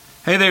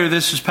Hey there,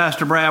 this is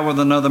Pastor Brad with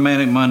another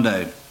Manic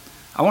Monday.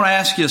 I want to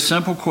ask you a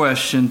simple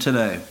question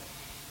today.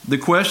 The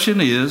question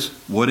is,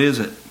 what is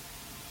it?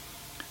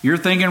 You're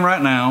thinking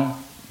right now,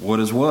 what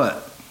is what?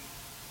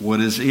 What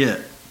is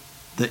it?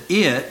 The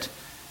it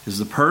is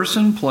the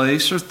person,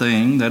 place, or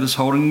thing that is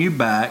holding you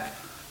back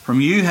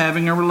from you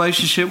having a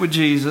relationship with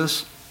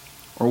Jesus,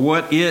 or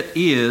what it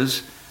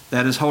is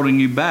that is holding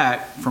you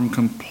back from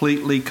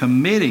completely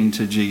committing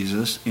to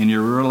Jesus in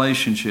your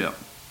relationship.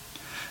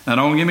 Now,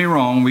 don't get me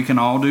wrong, we can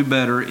all do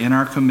better in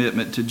our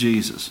commitment to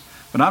Jesus.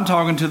 But I'm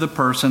talking to the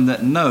person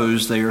that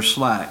knows they are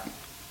slack.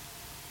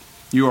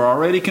 You are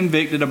already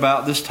convicted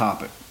about this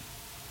topic.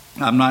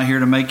 I'm not here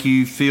to make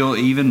you feel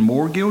even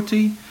more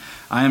guilty.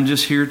 I am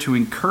just here to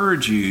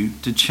encourage you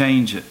to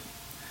change it.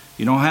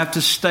 You don't have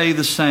to stay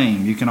the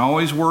same. You can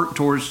always work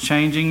towards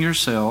changing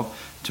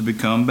yourself to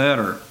become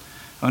better.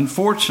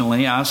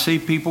 Unfortunately, I see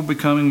people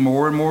becoming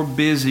more and more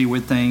busy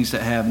with things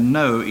that have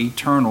no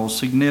eternal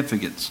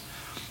significance.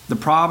 The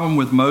problem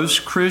with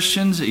most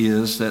Christians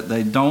is that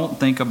they don't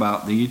think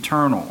about the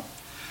eternal.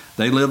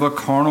 They live a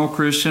carnal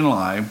Christian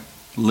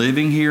life,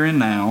 living here and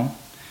now,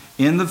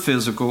 in the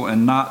physical,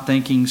 and not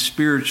thinking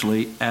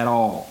spiritually at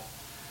all.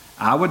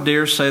 I would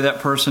dare say that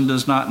person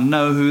does not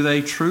know who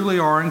they truly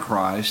are in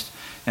Christ,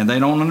 and they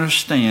don't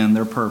understand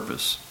their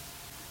purpose.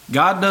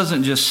 God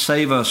doesn't just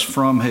save us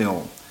from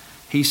hell.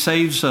 He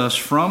saves us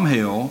from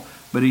hell,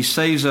 but He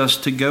saves us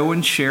to go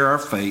and share our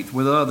faith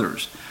with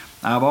others.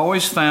 I've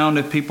always found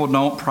if people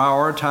don't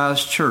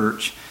prioritize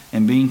church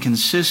and being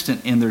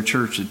consistent in their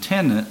church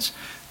attendance,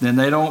 then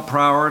they don't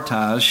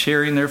prioritize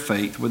sharing their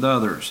faith with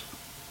others.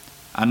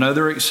 I know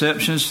there are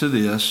exceptions to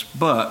this,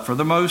 but for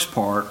the most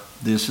part,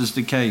 this is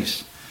the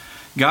case.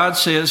 God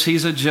says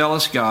He's a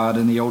jealous God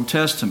in the Old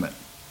Testament.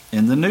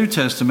 In the New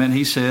Testament,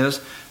 He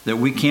says that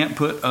we can't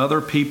put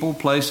other people,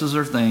 places,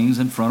 or things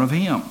in front of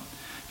Him.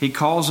 He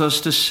calls us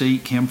to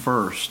seek Him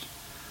first.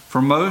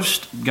 For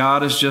most,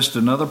 God is just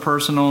another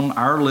person on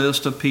our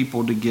list of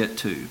people to get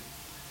to.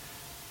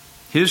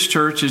 His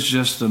church is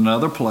just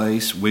another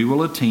place we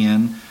will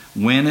attend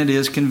when it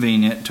is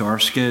convenient to our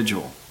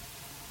schedule.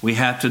 We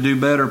have to do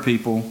better,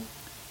 people.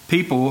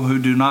 People who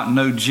do not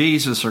know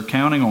Jesus are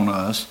counting on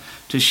us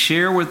to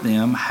share with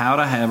them how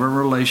to have a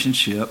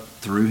relationship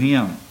through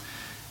Him.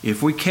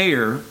 If we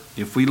care,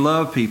 if we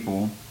love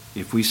people,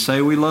 if we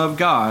say we love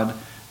God,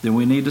 then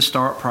we need to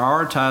start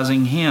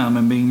prioritizing Him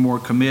and being more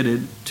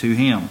committed to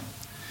Him.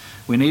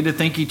 We need to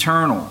think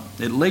eternal,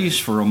 at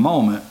least for a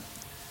moment.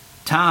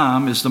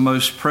 Time is the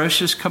most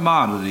precious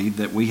commodity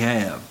that we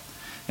have,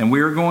 and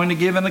we are going to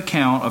give an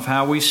account of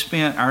how we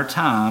spent our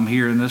time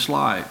here in this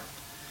life.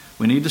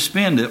 We need to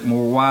spend it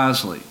more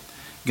wisely.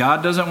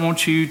 God doesn't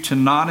want you to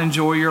not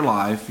enjoy your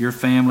life, your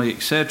family,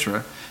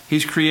 etc.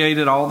 He's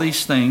created all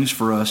these things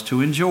for us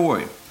to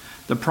enjoy.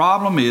 The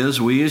problem is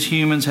we as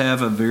humans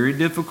have a very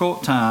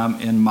difficult time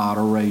in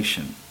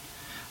moderation.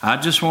 I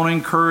just want to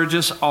encourage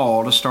us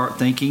all to start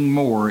thinking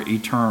more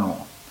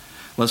eternal.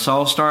 Let's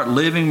all start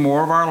living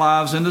more of our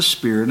lives in the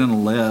Spirit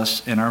and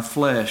less in our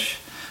flesh.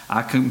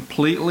 I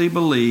completely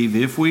believe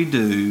if we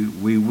do,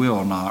 we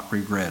will not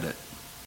regret it.